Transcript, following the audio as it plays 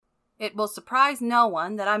It will surprise no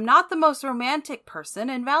one that I'm not the most romantic person,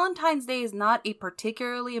 and Valentine's Day is not a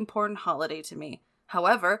particularly important holiday to me.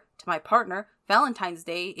 However, to my partner, Valentine's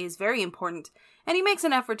Day is very important, and he makes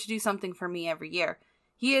an effort to do something for me every year.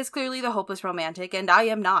 He is clearly the hopeless romantic, and I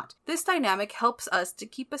am not. This dynamic helps us to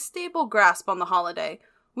keep a stable grasp on the holiday.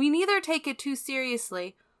 We neither take it too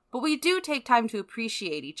seriously, but we do take time to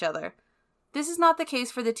appreciate each other. This is not the case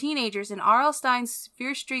for the teenagers in R.L. Stine's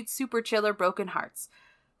Fear Street Super Chiller Broken Hearts.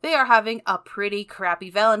 They are having a pretty crappy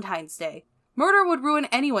Valentine's Day. Murder would ruin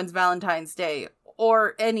anyone's Valentine's Day,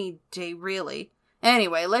 or any day really.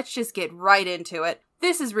 Anyway, let's just get right into it.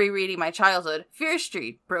 This is rereading my childhood, Fear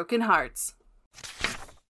Street Broken Hearts.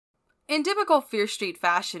 In typical Fear Street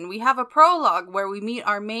fashion, we have a prologue where we meet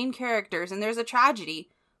our main characters and there's a tragedy.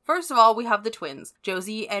 First of all, we have the twins,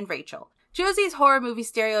 Josie and Rachel. Josie's horror movie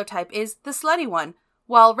stereotype is the slutty one,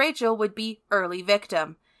 while Rachel would be early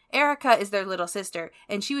victim. Erica is their little sister,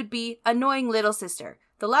 and she would be annoying little sister.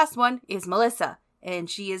 The last one is Melissa, and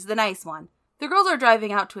she is the nice one. The girls are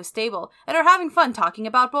driving out to a stable and are having fun talking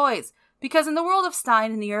about boys. Because in the world of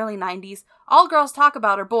Stine in the early 90s, all girls talk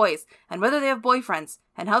about are boys, and whether they have boyfriends,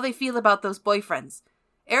 and how they feel about those boyfriends.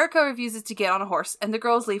 Erica refuses to get on a horse, and the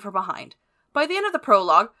girls leave her behind. By the end of the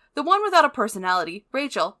prologue, the one without a personality,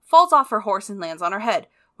 Rachel, falls off her horse and lands on her head.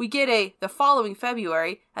 We get the following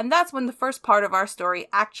February, and that's when the first part of our story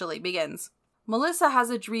actually begins. Melissa has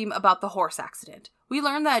a dream about the horse accident. We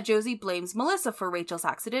learn that Josie blames Melissa for Rachel's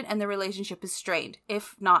accident, and the relationship is strained,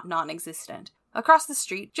 if not non-existent. Across the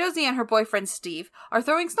street, Josie and her boyfriend Steve are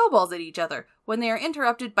throwing snowballs at each other when they are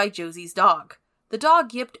interrupted by Josie's dog. The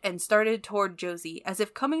dog yipped and started toward Josie as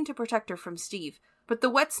if coming to protect her from Steve, but the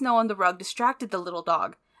wet snow on the rug distracted the little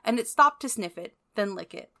dog, and it stopped to sniff it, then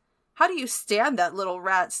lick it. "How do you stand that little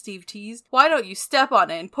rat?" Steve teased. "Why don't you step on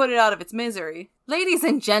it and put it out of its misery?" Ladies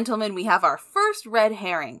and gentlemen, we have our first red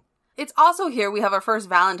herring. It's also here we have our first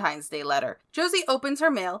Valentine's Day letter. Josie opens her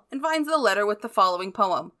mail and finds the letter with the following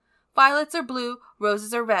poem. Violets are blue,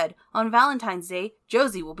 roses are red. On Valentine's Day,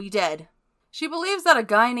 Josie will be dead. She believes that a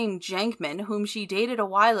guy named Jankman, whom she dated a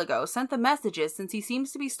while ago, sent the messages since he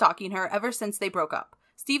seems to be stalking her ever since they broke up.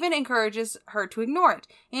 Stephen encourages her to ignore it,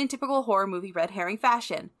 in typical horror movie red herring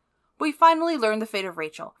fashion. We finally learn the fate of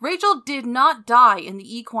Rachel. Rachel did not die in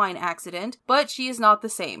the equine accident, but she is not the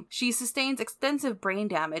same. She sustains extensive brain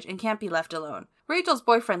damage and can't be left alone. Rachel's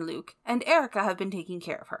boyfriend Luke and Erica have been taking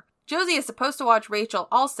care of her. Josie is supposed to watch Rachel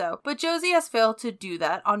also, but Josie has failed to do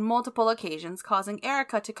that on multiple occasions, causing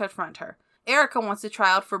Erica to confront her. Erica wants to try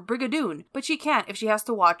out for Brigadoon, but she can't if she has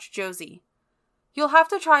to watch Josie. "You'll have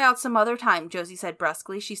to try out some other time," Josie said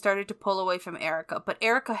brusquely. She started to pull away from Erica, but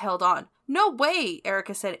Erica held on. "No way,"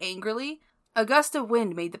 Erica said angrily. A gust of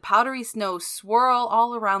wind made the powdery snow swirl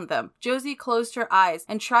all around them. Josie closed her eyes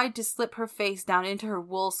and tried to slip her face down into her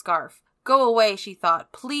wool scarf. "Go away," she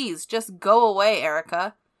thought. "Please, just go away,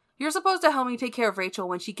 Erica." "You're supposed to help me take care of Rachel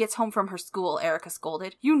when she gets home from her school," Erica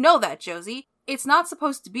scolded. "You know that, Josie. It's not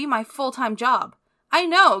supposed to be my full-time job." "I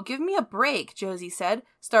know, give me a break," Josie said,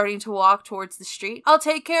 starting to walk towards the street. "I'll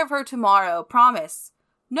take care of her tomorrow, promise."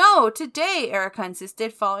 "No, today," Erica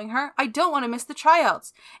insisted, following her. "I don't want to miss the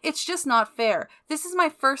tryouts. It's just not fair. This is my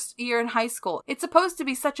first year in high school. It's supposed to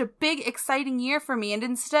be such a big, exciting year for me, and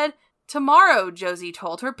instead— "Tomorrow," Josie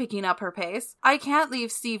told her, picking up her pace. "I can't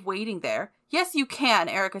leave Steve waiting there." "Yes, you can,"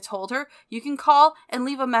 Erica told her. "You can call and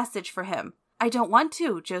leave a message for him." "I don't want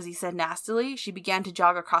to," Josie said nastily. She began to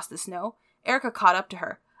jog across the snow. Erica caught up to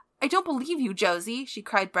her. "I don't believe you, Josie," she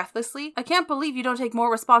cried breathlessly. "I can't believe you don't take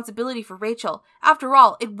more responsibility for Rachel. After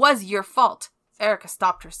all, it was your fault." Erica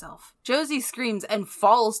stopped herself. Josie screams and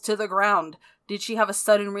falls to the ground. Did she have a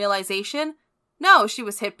sudden realization? No, she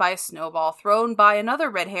was hit by a snowball thrown by another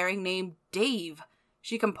red herring named Dave.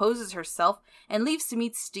 She composes herself and leaves to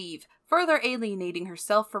meet Steve, further alienating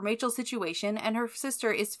herself from Rachel's situation, and her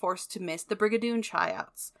sister is forced to miss the Brigadoon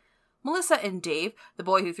tryouts. Melissa and Dave, the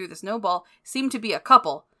boy who threw the snowball, seem to be a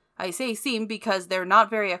couple. I say seem because they're not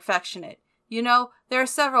very affectionate. You know, there are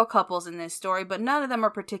several couples in this story, but none of them are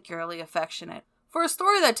particularly affectionate. For a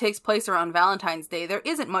story that takes place around Valentine's Day, there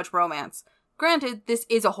isn't much romance. Granted, this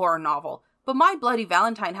is a horror novel, but My Bloody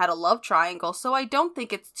Valentine had a love triangle, so I don't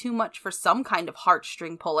think it's too much for some kind of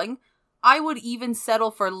heartstring pulling. I would even settle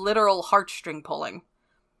for literal heartstring pulling.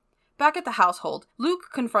 Back at the household, Luke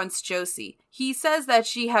confronts Josie. He says that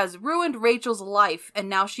she has ruined Rachel's life, and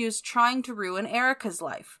now she is trying to ruin Erica's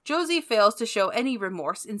life. Josie fails to show any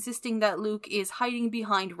remorse, insisting that Luke is hiding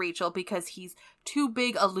behind Rachel because he's too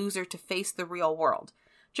big a loser to face the real world.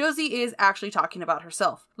 Josie is actually talking about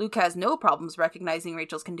herself. Luke has no problems recognizing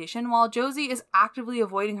Rachel's condition, while Josie is actively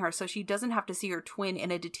avoiding her so she doesn't have to see her twin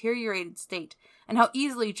in a deteriorated state, and how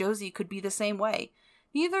easily Josie could be the same way.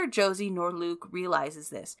 Neither Josie nor Luke realizes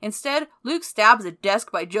this. Instead, Luke stabs a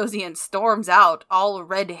desk by Josie and storms out, all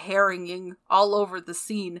red herringing all over the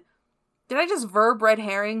scene. Did I just verb red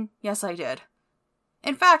herring? Yes, I did.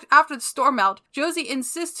 In fact, after the storm out, Josie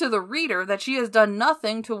insists to the reader that she has done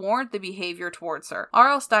nothing to warrant the behavior towards her.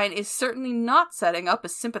 R.L. Stine is certainly not setting up a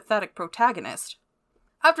sympathetic protagonist.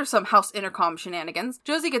 After some house intercom shenanigans,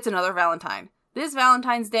 Josie gets another Valentine. This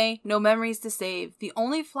Valentine's Day, no memories to save. The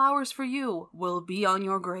only flowers for you will be on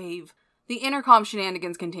your grave. The intercom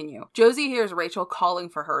shenanigans continue. Josie hears Rachel calling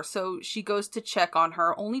for her, so she goes to check on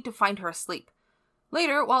her, only to find her asleep.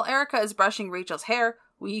 Later, while Erica is brushing Rachel's hair,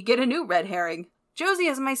 we get a new red herring. Josie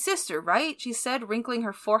is my sister, right? She said, wrinkling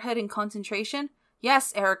her forehead in concentration.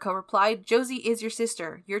 Yes, Erica replied. Josie is your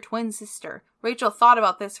sister, your twin sister. Rachel thought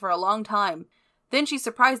about this for a long time. Then she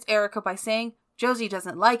surprised Erica by saying, Josie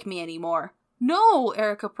doesn't like me anymore. No,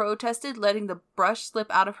 Erica protested, letting the brush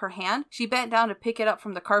slip out of her hand. She bent down to pick it up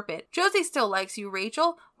from the carpet. Josie still likes you,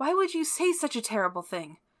 Rachel. Why would you say such a terrible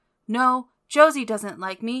thing? No, Josie doesn't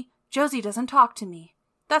like me. Josie doesn't talk to me.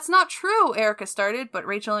 That's not true, Erica started, but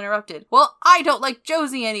Rachel interrupted. Well, I don't like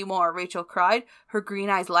Josie anymore, Rachel cried, her green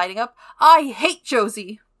eyes lighting up. I hate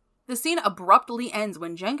Josie! The scene abruptly ends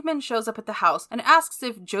when Jenkman shows up at the house and asks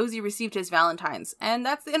if Josie received his Valentines, and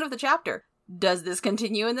that's the end of the chapter. Does this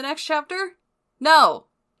continue in the next chapter? No,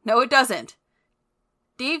 it doesn't.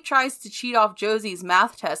 Dave tries to cheat off Josie's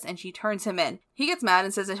math test and she turns him in. He gets mad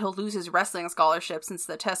and says that he'll lose his wrestling scholarship since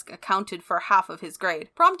the test accounted for half of his grade,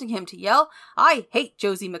 prompting him to yell, I hate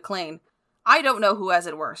Josie McLean. I don't know who has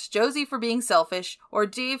it worse, Josie for being selfish, or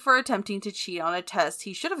Dave for attempting to cheat on a test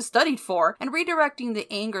he should have studied for, and redirecting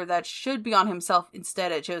the anger that should be on himself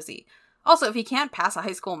instead at Josie. Also, if he can't pass a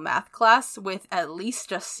high school math class with at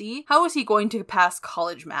least a C, how is he going to pass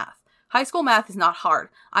college math? High school math is not hard.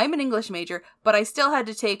 I'm an English major, but I still had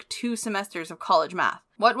to take 2 semesters of college math.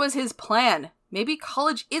 What was his plan? Maybe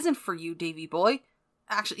college isn't for you, Davy boy.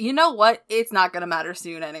 Actually, you know what? It's not gonna matter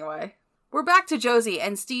soon anyway. We're back to Josie,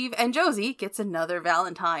 and Steve and Josie gets another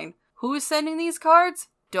Valentine. Who is sending these cards?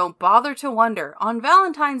 Don't bother to wonder. On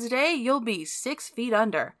Valentine's Day, you'll be 6 feet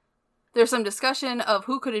under. There's some discussion of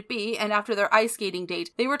who could it be, and after their ice skating date,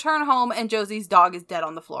 they return home and Josie's dog is dead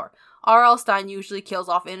on the floor. R.L. Stine usually kills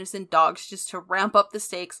off innocent dogs just to ramp up the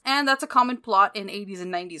stakes, and that's a common plot in 80s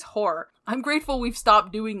and 90s horror. I'm grateful we've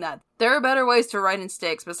stopped doing that. There are better ways to write in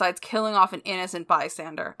stakes besides killing off an innocent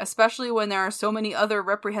bystander, especially when there are so many other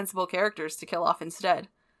reprehensible characters to kill off instead.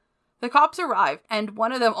 The cops arrive, and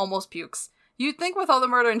one of them almost pukes. You'd think with all the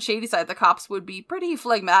murder in Shadyside, the cops would be pretty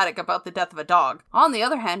phlegmatic about the death of a dog. On the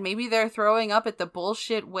other hand, maybe they're throwing up at the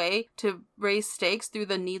bullshit way to raise stakes through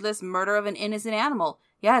the needless murder of an innocent animal.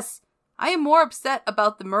 Yes, I am more upset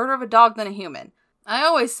about the murder of a dog than a human. I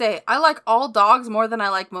always say, I like all dogs more than I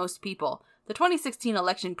like most people. The 2016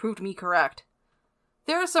 election proved me correct.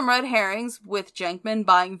 There are some red herrings with Jenkman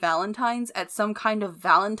buying Valentines at some kind of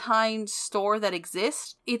Valentine store that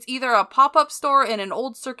exists. It's either a pop-up store in an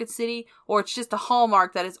old Circuit City, or it's just a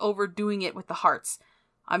Hallmark that is overdoing it with the hearts.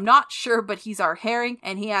 I'm not sure, but he's our herring,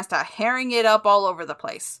 and he has to herring it up all over the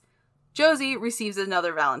place. Josie receives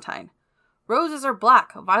another Valentine. Roses are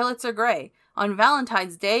black, violets are gray. On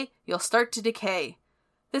Valentine's Day, you'll start to decay.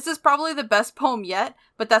 This is probably the best poem yet,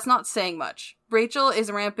 but that's not saying much. Rachel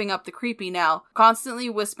is ramping up the creepy now, constantly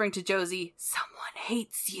whispering to Josie, "Someone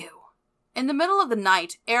hates you." In the middle of the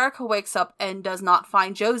night, Erica wakes up and does not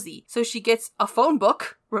find Josie, so she gets a phone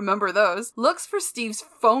book, remember those, looks for Steve's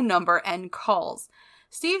phone number and calls.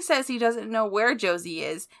 Steve says he doesn't know where Josie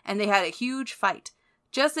is, and they had a huge fight.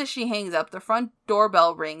 Just as she hangs up, the front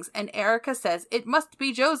doorbell rings, and Erica says it must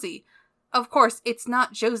be Josie. Of course, it's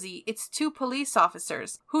not Josie, it's 2 police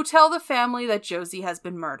officers, who tell the family that Josie has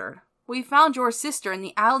been murdered. "We found your sister in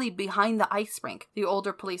the alley behind the ice rink," the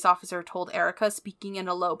older police officer told Erica, speaking in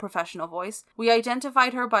a low professional voice. "We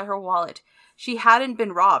identified her by her wallet. She hadn't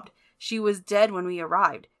been robbed. She was dead when we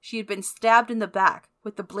arrived. She had been stabbed in the back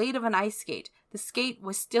with the blade of an ice skate. The skate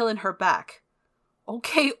was still in her back."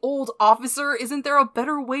 Okay, old officer, isn't there a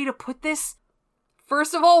better way to put this?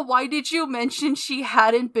 First of all, why did you mention she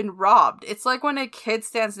hadn't been robbed? It's like when a kid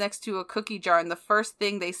stands next to a cookie jar and the first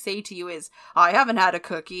thing they say to you is, "I haven't had a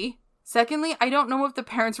cookie." Secondly, I don't know if the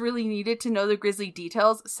parents really needed to know the grisly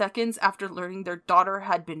details seconds after learning their daughter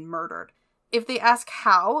had been murdered. If they ask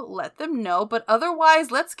how, let them know, but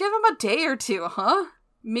otherwise, let's give them a day or 2, huh?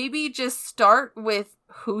 Maybe just start with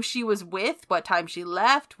who she was with, what time she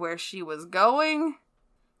left, where she was going.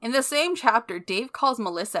 In the same chapter, Dave calls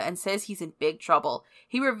Melissa and says he's in big trouble.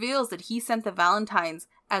 He reveals that he sent the Valentines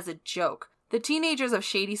as a joke. The teenagers of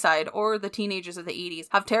Shadyside, or the teenagers of the 80s,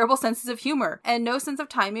 have terrible senses of humor, and no sense of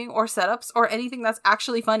timing or setups or anything that's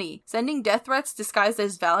actually funny. Sending death threats disguised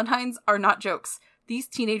as Valentines are not jokes. These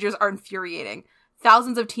teenagers are infuriating.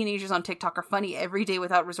 Thousands of teenagers on TikTok are funny every day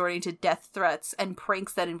without resorting to death threats and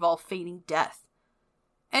pranks that involve feigning death.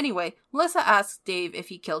 Anyway, Melissa asks Dave if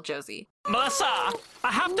he killed Josie. Melissa,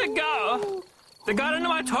 I have to go! They got into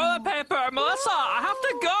my toilet paper! Melissa, I have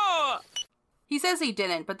to go! He says he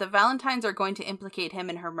didn't, but the Valentines are going to implicate him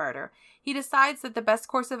in her murder. He decides that the best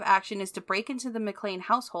course of action is to break into the McLean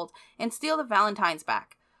household and steal the Valentines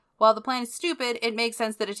back. While the plan is stupid, it makes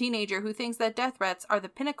sense that a teenager who thinks that death threats are the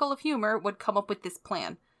pinnacle of humor would come up with this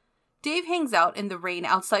plan. Dave hangs out in the rain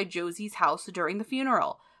outside Josie's house during the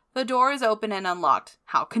funeral. The door is open and unlocked.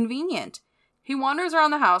 How convenient. He wanders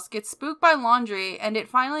around the house, gets spooked by laundry, and it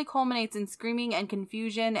finally culminates in screaming and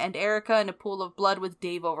confusion and Erica in a pool of blood with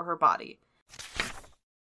Dave over her body.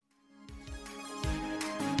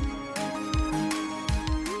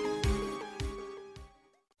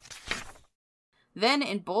 Then,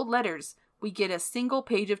 in bold letters, we get a single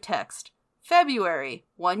page of text. February,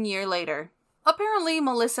 1 year later. Apparently,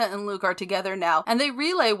 Melissa and Luke are together now, and they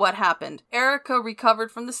relay what happened. Erica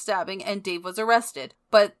recovered from the stabbing, and Dave was arrested.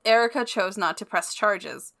 But Erica chose not to press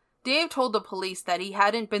charges. Dave told the police that he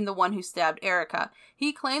hadn't been the one who stabbed Erica.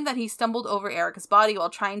 He claimed that he stumbled over Erica's body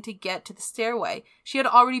while trying to get to the stairway. She had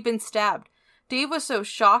already been stabbed. Dave was so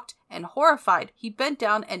shocked and horrified, he bent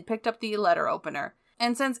down and picked up the letter opener.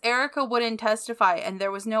 And since Erica wouldn't testify and there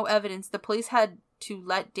was no evidence, the police had to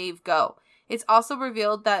let Dave go. It's also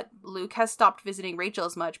revealed that Luke has stopped visiting Rachel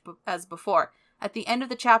as much as before. At the end of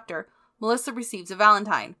the chapter, Melissa receives a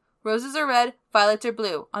Valentine. Roses are red, violets are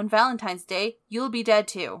blue. On Valentine's Day, you'll be dead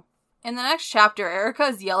too. In the next chapter, Erica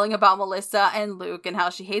is yelling about Melissa and Luke and how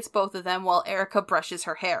she hates both of them while Erica brushes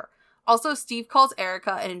her hair. Also, Steve calls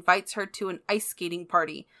Erica and invites her to an ice skating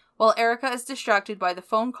party. While Erica is distracted by the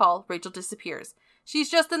phone call, Rachel disappears.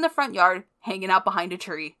 She's just in the front yard, hanging out behind a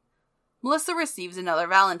tree. Melissa receives another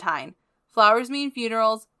Valentine. Flowers mean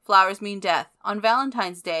funerals, flowers mean death. On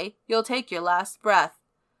Valentine's Day, you'll take your last breath.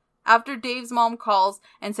 After Dave's mom calls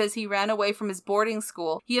and says he ran away from his boarding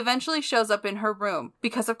school, he eventually shows up in her room,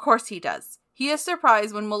 because of course he does. He is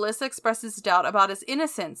surprised when Melissa expresses doubt about his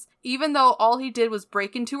innocence, even though all he did was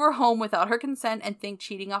break into her home without her consent and think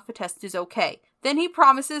cheating off a test is okay. Then he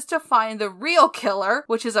promises to find the real killer,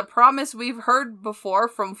 which is a promise we've heard before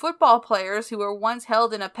from football players who were once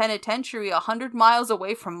held in a penitentiary 100 miles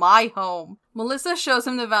away from my home. Melissa shows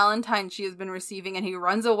him the Valentine she has been receiving and he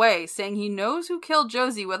runs away, saying he knows who killed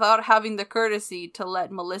Josie without having the courtesy to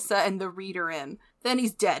let Melissa and the reader in. Then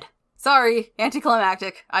he's dead. Sorry,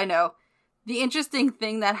 anticlimactic, I know. The interesting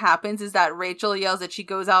thing that happens is that Rachel yells that she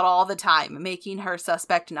goes out all the time, making her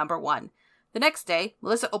suspect number one. The next day,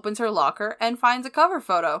 Melissa opens her locker and finds a cover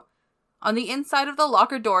photo. On the inside of the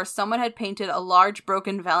locker door, someone had painted a large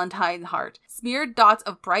broken Valentine heart. Smeared dots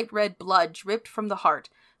of bright red blood dripped from the heart.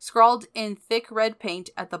 Scrawled in thick red paint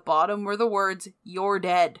at the bottom were the words, "You're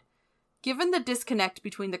dead." Given the disconnect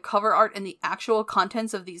between the cover art and the actual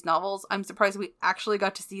contents of these novels, I'm surprised we actually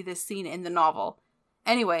got to see this scene in the novel.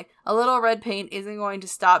 Anyway, a little red paint isn't going to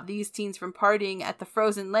stop these teens from partying at the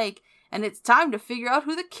frozen lake, and it's time to figure out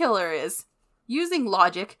who the killer is. Using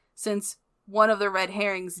logic, since one of the red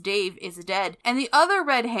herrings, Dave, is dead, and the other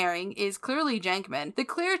red herring is clearly Jankman, the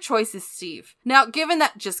clear choice is Steve. Now, given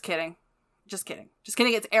that— Just kidding,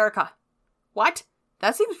 it's Erica. What?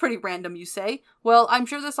 That seems pretty random, you say? Well, I'm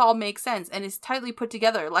sure this all makes sense and is tightly put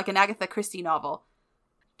together like an Agatha Christie novel.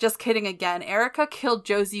 Just kidding again. Erica killed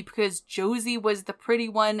Josie because Josie was the pretty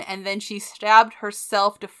one, and then she stabbed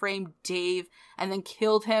herself to frame Dave, and then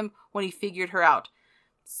killed him when he figured her out.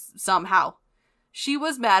 Somehow. She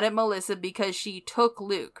was mad at Melissa because she took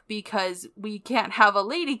Luke, because we can't have a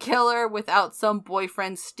lady killer without some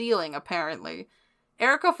boyfriend stealing, apparently.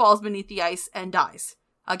 Erica falls beneath the ice and dies.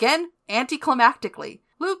 Again, anticlimactically.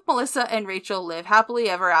 Luke, Melissa, and Rachel live happily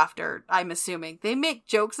ever after, I'm assuming. They make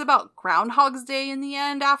jokes about Groundhog's Day in the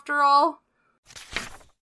end, after all.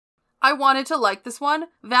 I wanted to like this one.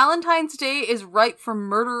 Valentine's Day is ripe for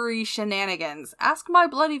murdery shenanigans. Ask My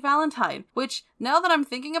Bloody Valentine, which, now that I'm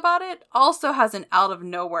thinking about it, also has an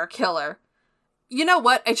out-of-nowhere killer. You know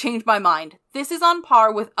what? I changed my mind. This is on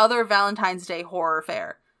par with other Valentine's Day horror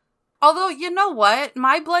fare. Although, you know what?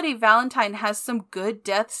 My Bloody Valentine has some good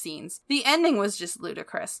death scenes. The ending was just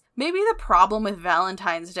ludicrous. Maybe the problem with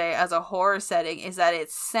Valentine's Day as a horror setting is that it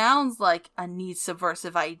sounds like a neat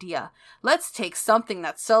subversive idea. Let's take something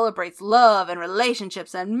that celebrates love and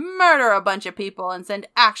relationships and murder a bunch of people and send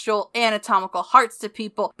actual anatomical hearts to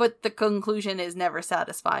people, but the conclusion is never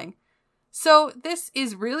satisfying. So this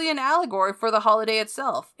is really an allegory for the holiday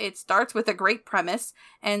itself. It starts with a great premise,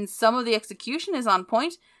 and some of the execution is on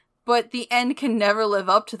point, but the end can never live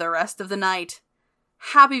up to the rest of the night.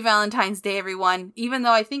 Happy Valentine's Day, everyone. Even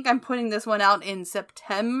though I think I'm putting this one out in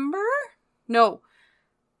September? No.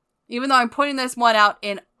 Even though I'm putting this one out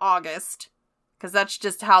in August. Because that's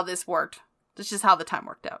just how this worked. That's just how the time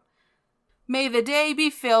worked out. May the day be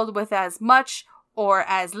filled with as much or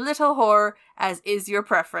as little horror as is your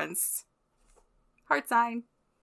preference. Heart sign.